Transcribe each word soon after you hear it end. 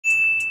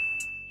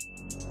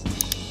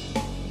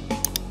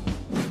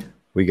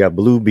We got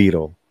Blue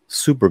Beetle,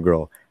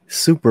 Supergirl,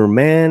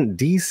 Superman,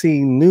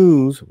 DC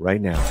news right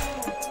now.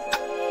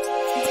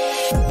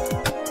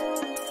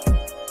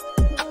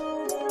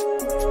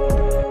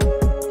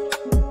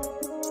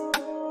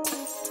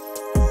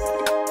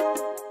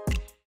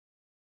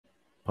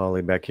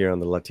 Paulie back here on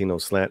the Latino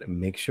Slant.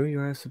 Make sure you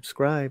are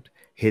subscribed.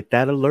 Hit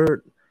that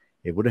alert.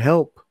 It would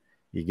help.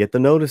 You get the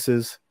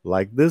notices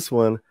like this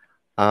one.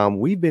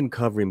 We've been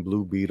covering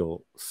Blue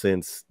Beetle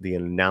since the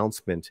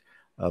announcement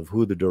of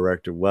who the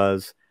director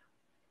was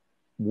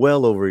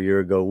well over a year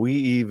ago. We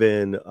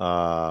even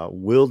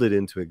willed it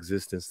into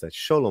existence that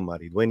Xolo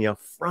Maridueña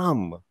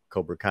from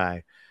Cobra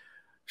Kai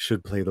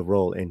should play the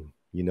role. And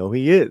you know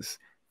he is.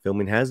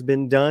 Filming has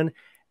been done.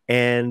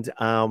 And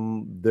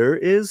there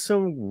is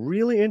some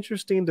really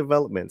interesting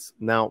developments.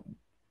 Now,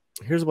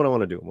 here's what I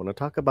want to do. I want to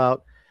talk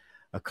about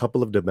a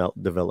couple of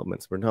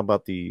developments. We're talking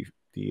about the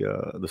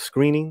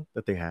screening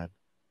that they had,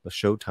 the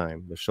show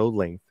time, the show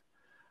length,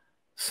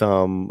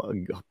 some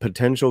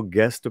potential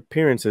guest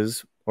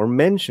appearances or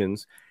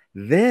mentions.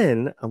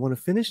 Then I want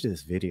to finish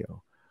this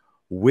video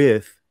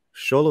with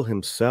Xolo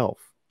himself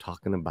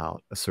talking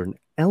about a certain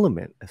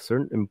element, a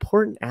certain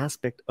important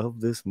aspect of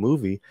this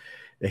movie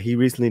that he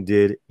recently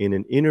did in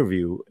an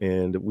interview.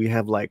 And we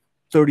have like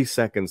 30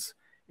 seconds,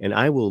 and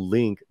I will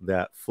link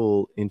that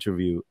full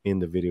interview in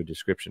the video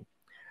description.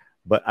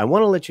 But I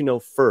want to let you know,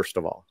 first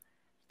of all,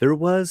 there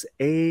was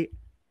a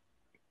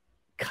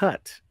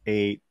cut,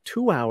 a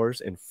 2 hours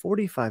and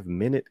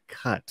 45-minute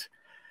cut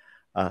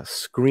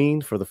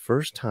screened for the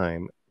first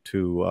time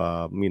to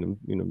a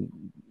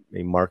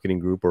marketing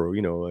group, or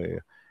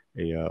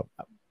a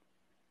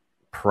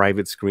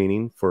private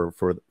screening for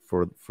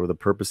the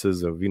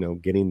purposes of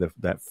getting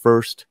that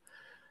first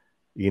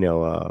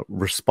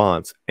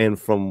response. And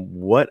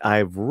from what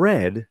I've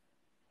read,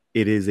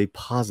 it is a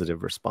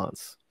positive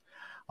response.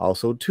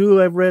 Also,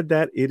 too, I've read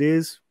that it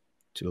is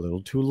a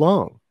little too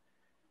long,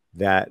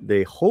 that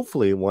they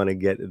hopefully want to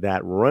get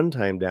that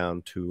runtime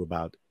down to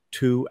about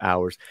 2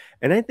 hours.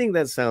 And I think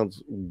that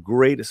sounds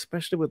great,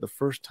 especially with the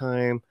first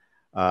time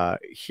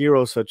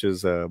heroes such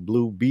as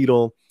Blue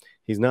Beetle.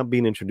 He's not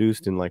being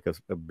introduced in like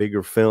a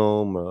bigger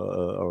film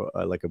or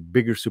like a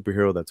bigger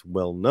superhero that's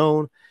well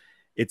known.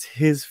 It's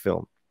his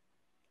film.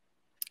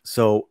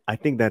 So I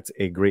think that's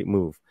a great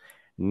move.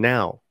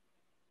 Now,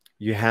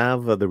 you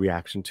have the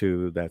reaction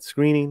to that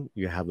screening.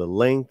 You have the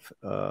length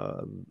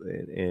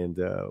and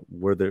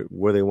where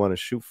they want to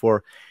shoot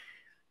for.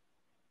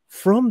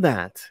 From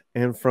that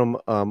and from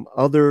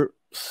other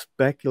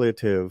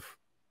speculative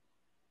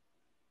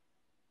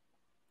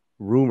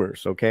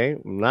rumors, okay?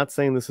 I'm not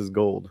saying this is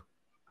gold.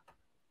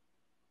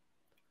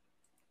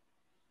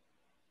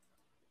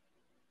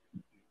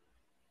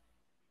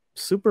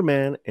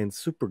 Superman and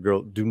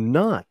Supergirl do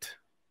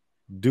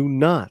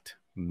not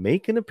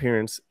make an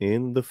appearance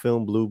in the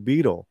film Blue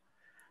Beetle.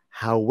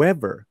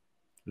 However,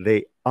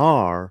 they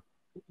are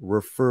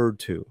referred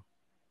to.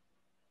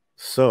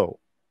 So,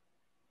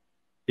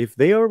 if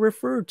they are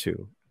referred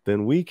to,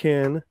 then we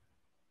can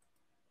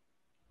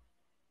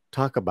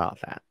talk about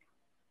that.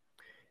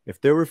 If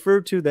they're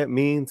referred to, that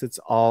means it's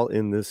all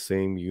in this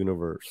same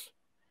universe.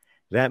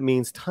 That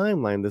means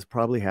timeline, this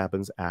probably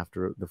happens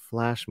after the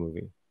Flash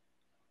movie.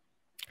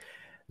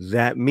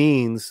 That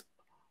means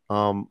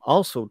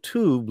also,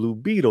 too, Blue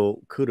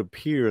Beetle could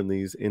appear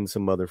in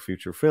some other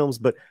future films.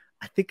 But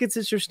I think it's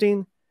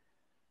interesting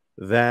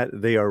that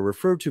they are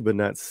referred to but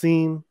not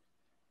seen.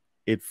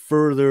 It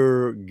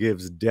further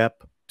gives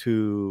depth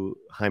to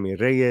Jaime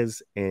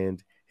Reyes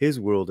and his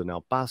world in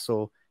El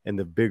Paso and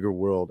the bigger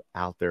world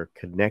out there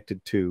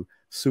connected to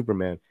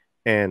Superman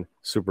and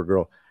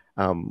Supergirl.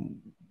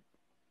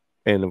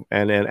 And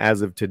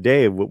as of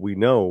today, what we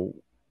know,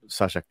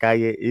 Sasha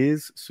Calle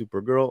is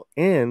Supergirl,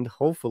 and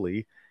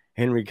hopefully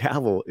Henry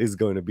Cavill is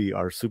going to be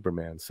our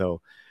Superman. So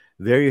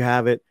there you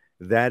have it.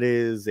 That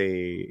is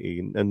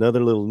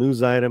another little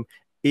news item.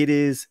 It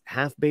is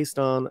half based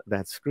on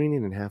that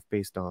screening and half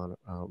based on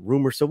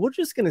rumor. So we're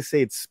just going to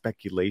say it's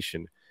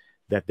speculation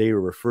that they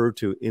were referred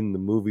to in the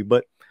movie.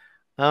 But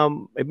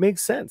it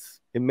makes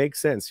sense. It makes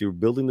sense. You're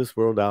building this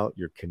world out.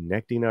 You're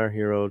connecting our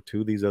hero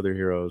to these other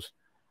heroes.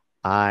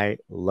 I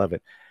love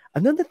it.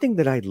 Another thing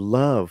that I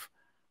love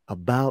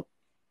about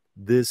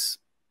this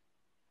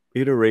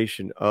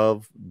iteration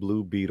of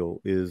Blue Beetle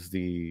is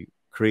the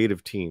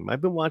creative team.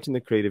 I've been watching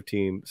the creative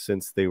team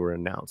since they were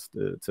announced.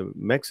 It's a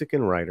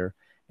Mexican writer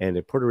and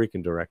a Puerto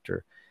Rican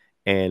director,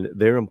 and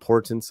their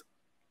importance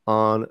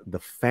on the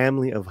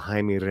family of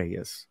Jaime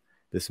Reyes,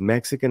 this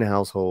Mexican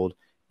household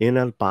in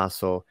El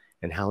Paso,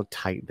 and how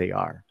tight they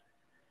are.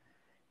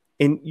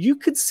 And you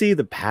could see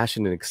the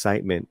passion and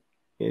excitement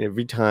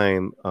every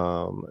time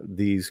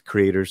these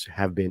creators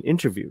have been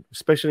interviewed,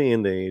 especially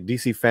in the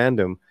DC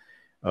fandom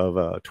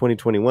of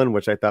 2021,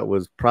 which I thought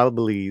was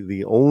probably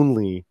the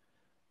only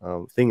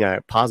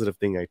positive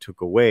thing I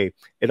took away.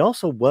 It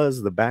also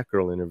was the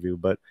Batgirl interview,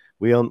 but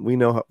we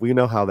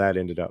know how that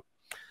ended up.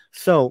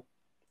 So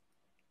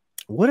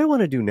what I want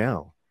to do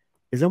now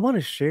is I want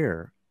to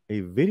share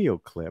a video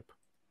clip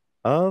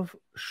of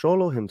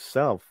Xolo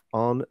himself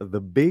on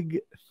the big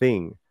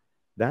thing.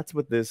 That's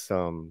what this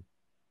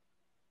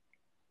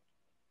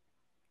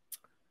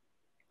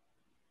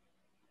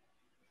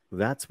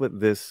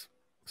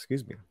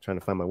excuse me, I'm trying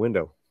to find my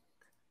window.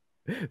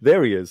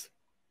 There he is.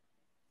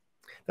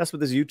 That's what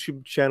this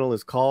YouTube channel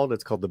is called.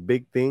 It's called The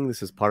Big Thing.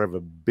 This is part of a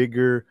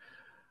bigger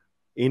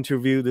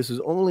interview. This is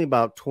only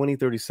about 20,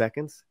 30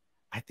 seconds.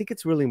 I think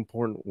it's really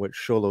important what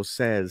Xolo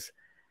says,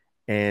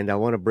 and I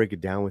want to break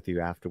it down with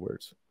you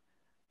afterwards.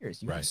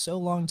 You have so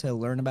long to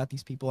learn about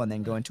these people and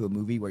then go into a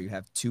movie where you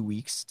have 2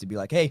 weeks to be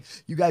like, hey,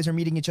 you guys are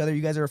meeting each other.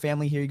 You guys are a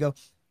family. Here you go.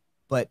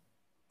 But,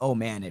 oh,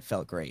 man, it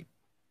felt great.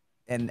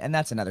 And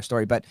that's another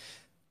story. But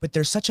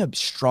there's such a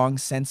strong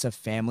sense of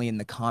family in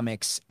the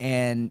comics.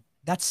 And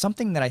that's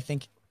something that I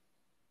think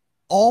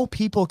all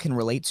people can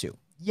relate to.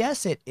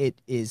 Yes,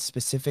 it is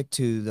specific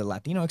to the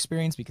Latino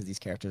experience because these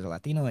characters are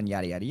Latino and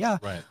yada, yada, yada.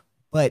 Right.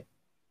 But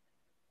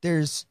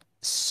there's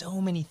so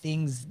many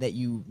things that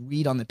you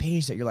read on the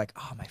page that you're like,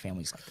 oh, my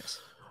family's like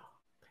this.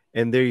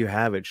 And there you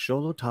have it.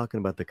 Xolo talking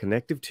about the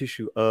connective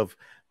tissue of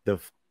the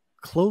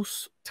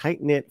close,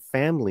 tight-knit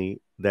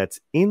family that's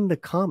in the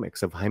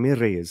comics of Jaime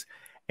Reyes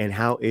and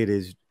how it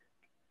is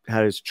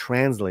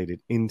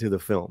translated into the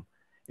film.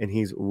 And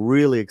he's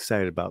really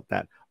excited about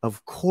that.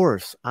 Of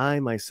course, I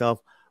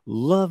myself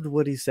loved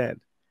what he said.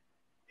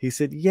 He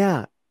said,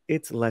 yeah,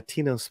 it's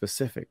Latino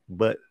specific,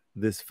 but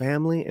this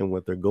family and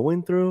what they're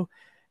going through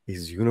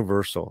is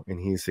universal,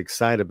 and he's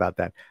excited about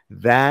that.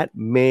 That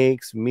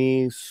makes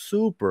me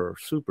super,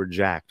 super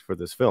jacked for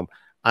this film.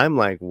 I'm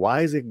like,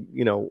 why is it,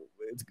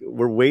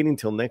 we're waiting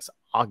till next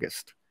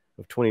August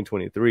of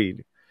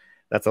 2023.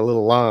 That's a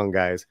little long,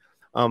 guys.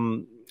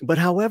 But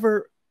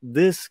however,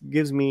 this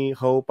gives me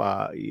hope.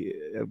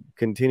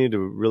 Continue to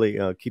really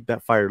keep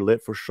that fire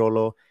lit for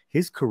Xolo,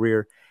 his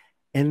career,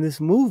 and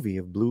this movie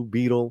of Blue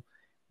Beetle.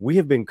 We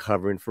have been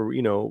covering for,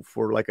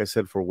 like I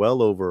said, for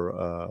well over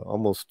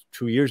almost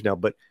 2 years now.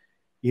 But,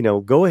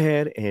 go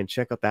ahead and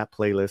check out that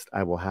playlist.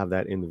 I will have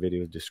that in the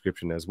video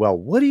description as well.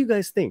 What do you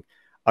guys think?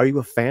 Are you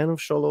a fan of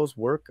Xolo's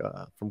work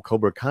from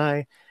Cobra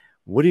Kai?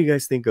 What do you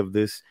guys think of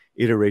this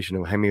iteration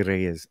of Jaime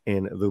Reyes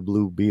and the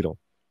Blue Beetle?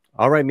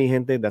 All right, mi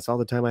gente, that's all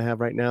the time I have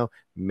right now.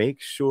 Make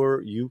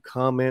sure you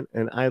comment,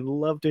 and I'd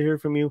love to hear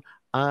from you.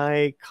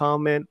 I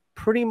comment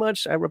pretty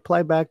much, I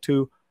reply back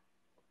to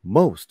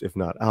most, if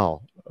not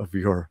all, of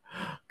your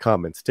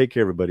comments. Take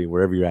care, everybody,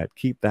 wherever you're at.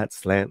 Keep that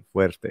slant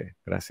fuerte.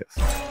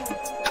 Gracias.